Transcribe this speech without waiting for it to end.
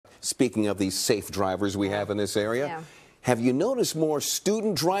Speaking of these safe drivers we have in this area, Yeah. have you noticed more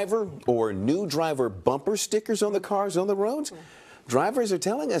student driver or new driver bumper stickers on the cars on the roads? Drivers are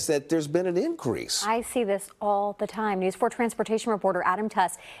telling us that there's been an increase. I see this all the time. News 4 transportation reporter Adam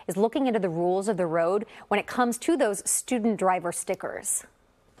Tuss is looking into the rules of the road when it comes to those student driver stickers.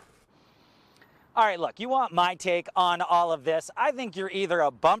 All right, look, you want my take on all of this. I think you're either a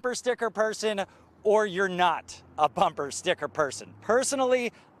bumper sticker person or you're not a bumper sticker person.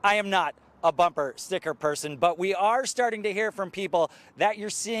 Personally, I am not a bumper sticker person, but we are starting to hear from people that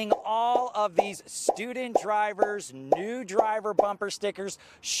you're seeing all of these student drivers, new driver bumper stickers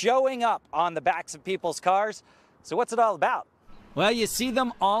showing up on the backs of people's cars. So what's it all about? Well, you see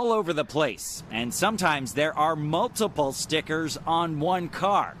them all over the place, and sometimes there are multiple stickers on one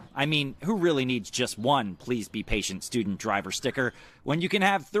car. I mean, who really needs just one "Please be patient" student driver sticker when you can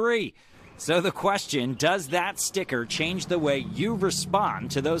have 3? So the question, does that sticker change the way you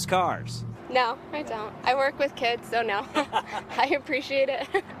respond to those cars? No, I don't. I work with kids, so no. I appreciate it.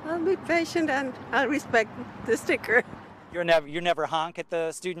 I'll be patient and I'll respect the sticker. You never honk at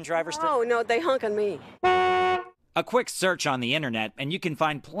the student driver sticker? Oh, no, they honk on me. A quick search on the internet and you can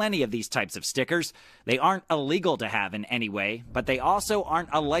find plenty of these types of stickers. They aren't illegal to have in any way, but they also aren't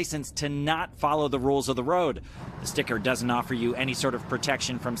a license to not follow the rules of the road. The sticker doesn't offer you any sort of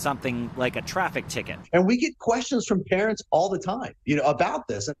protection from something like a traffic ticket. And we get questions from parents all the time, about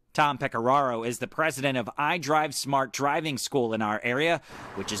this. Tom Pecoraro is the president of I Drive Smart Driving School in our area,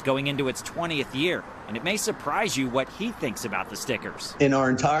 which is going into its 20th year. And it may surprise you what he thinks about the stickers. In our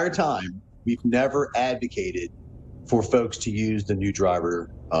entire time, we've never advocated for folks to use the new driver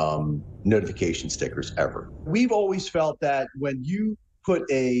notification stickers ever. We've always felt that when you put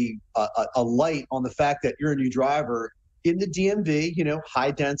a light on the fact that you're a new driver in the DMV,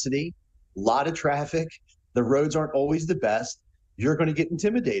 high density, a lot of traffic, the roads aren't always the best, you're going to get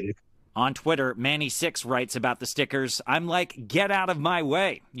intimidated. On Twitter, Manny6 writes about the stickers, "I'm like, get out of my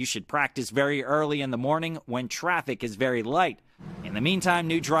way. You should practice very early in the morning when traffic is very light. In the meantime,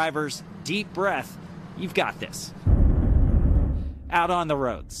 new drivers, deep breath. You've got this." Out on the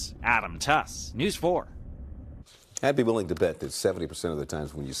roads, Adam Tuss, News 4. I'd be willing to bet that 70% of the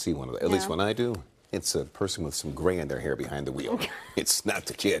times when you see one of them, at least when I do, it's a person with some gray in their hair behind the wheel. It's not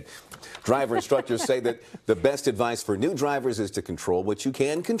the kid. Driver instructors say that the best advice for new drivers is to control what you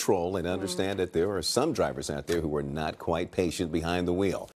can control and understand that there are some drivers out there who are not quite patient behind the wheel.